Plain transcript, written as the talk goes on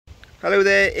Hello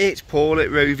there, it's Paul at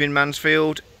Roving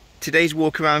Mansfield. Today's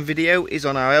walk around video is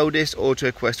on our Elddis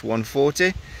Autoquest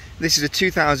 140. This is a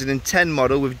 2010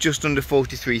 model with just under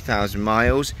 43,000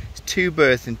 miles. It's 2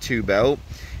 berth and 2 belt.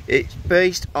 It's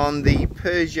based on the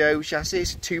Peugeot chassis,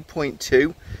 it's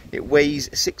 2.2. It weighs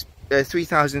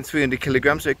 3,300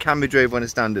 kilograms, so it can be drove on a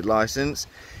standard license.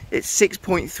 It's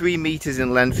 6.3 meters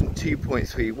in length and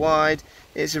 2.3 wide.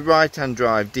 It's a right-hand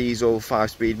drive diesel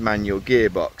 5-speed manual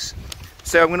gearbox.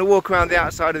 So I'm going to walk around the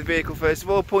outside of the vehicle first of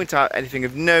all, point out anything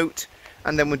of note,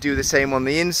 and then we'll do the same on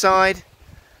the inside.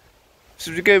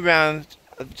 So as we go around,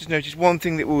 I've just noticed one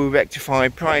thing that we'll rectify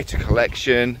prior to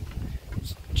collection.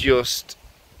 Just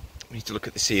we need to look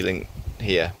at the ceiling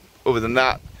here. Other than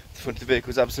that, the front of the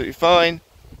vehicle is absolutely fine.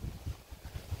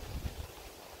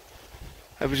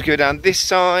 As we go down this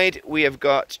side, we have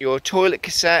got your toilet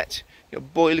cassette, your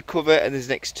boiler cover, and there's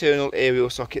an external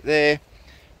aerial socket there.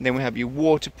 And then we have your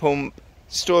water pump,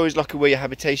 storage locker where your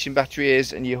habitation battery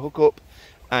is, and your hookup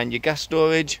and your gas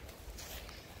storage.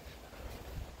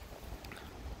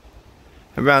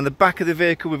 Around the back of the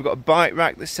vehicle we've got a bike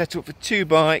rack that's set up for 2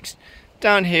 bikes.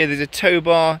 Down here there's a tow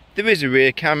bar, there is a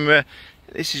rear camera.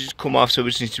 This has just come off, so we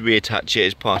just need to reattach it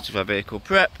as part of our vehicle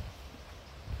prep.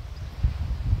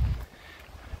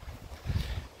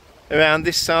 Around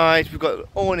this side we've got an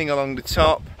awning along the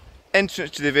top.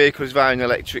 Entrance to the vehicle is via an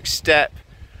electric step.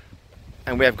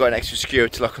 And we have got an extra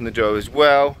security lock on the door as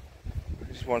well.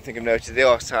 Just one thing I've noticed,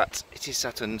 it is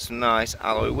sat on some nice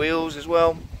alloy wheels as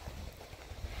well.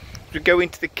 We go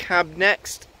into the cab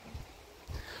next.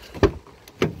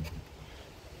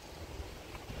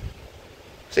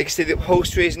 So you can see the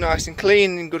upholstery is nice and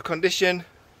clean, in good condition.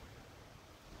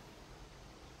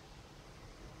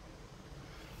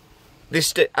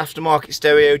 This aftermarket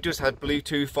stereo does have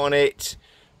Bluetooth on it.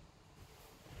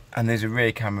 And there's a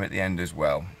rear camera at the end as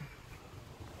well.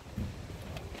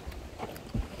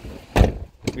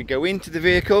 We go into the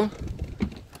vehicle,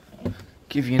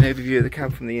 give you an overview of the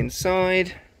cab from the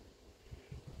inside.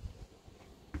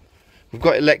 We've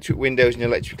got electric windows and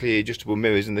electrically adjustable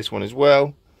mirrors in this one as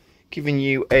well, giving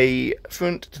you a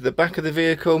front to the back of the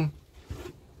vehicle,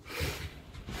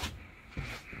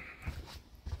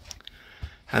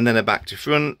 and then a back to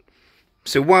front.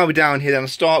 So while we're down here, then I'll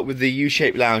start with the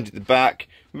U-shaped lounge at the back.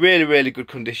 Really good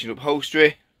condition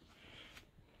upholstery.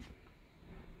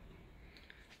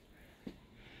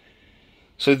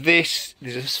 So there's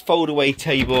a fold-away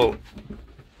table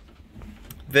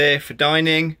there for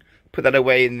dining. Put that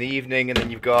away in the evening, and then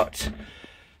you've got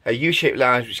a U-shaped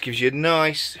lounge which gives you a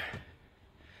nice,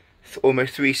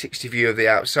 almost 360 view of the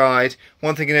outside.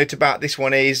 One thing to note about this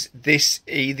one is these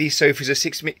sofas are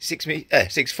 6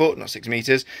 foot, not 6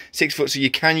 meters, 6 foot. So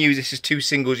you can use this as 2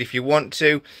 singles if you want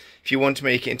to. If you want to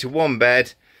make it into 1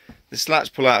 bed, the slats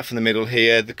pull out from the middle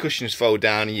here, the cushions fold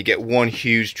down, and you get 1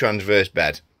 huge transverse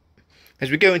bed. As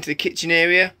we go into the kitchen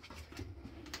area,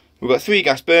 we've got 3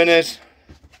 gas burners.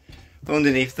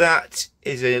 Underneath that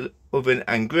is an oven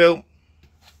and grill.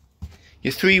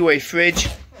 Your 3-way fridge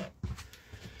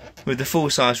with the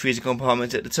full-size freezer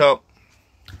compartment at the top.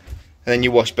 And then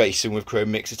your wash basin with chrome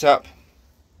mixer tap.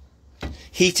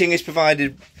 Heating is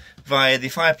provided via the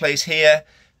fireplace here,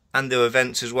 and there are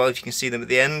vents as well, if you can see them at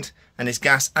the end. And it's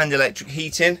gas and electric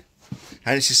heating.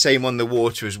 And it's the same on the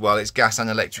water as well. It's gas and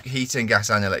electric heating,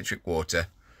 gas and electric water.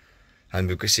 And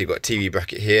we can see you've got a TV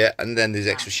bracket here, and then there's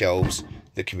extra shelves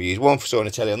that can be used. One for storing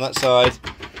a telly on that side,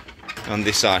 and on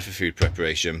this side for food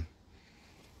preparation.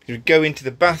 We go into the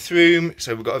bathroom.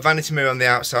 So we've got a vanity mirror on the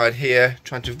outside here,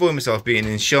 trying to avoid myself being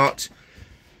in shot.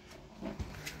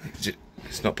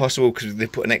 It's not possible because they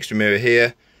put an extra mirror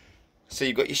here. So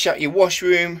you've got your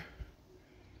washroom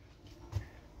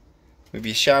with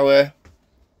your shower.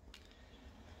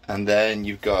 And then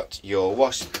you've got your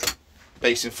wash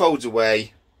basin folds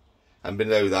away, and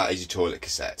below that is your toilet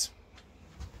cassette.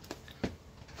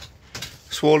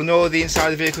 So all in all, the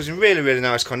inside of the vehicle is in really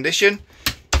nice condition.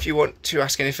 If you want to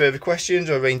ask any further questions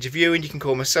or arrange a viewing, you can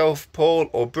call myself, Paul,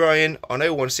 or Brian on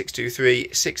 01623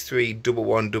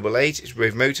 631188. It's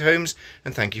Roving Motorhomes,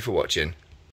 and thank you for watching.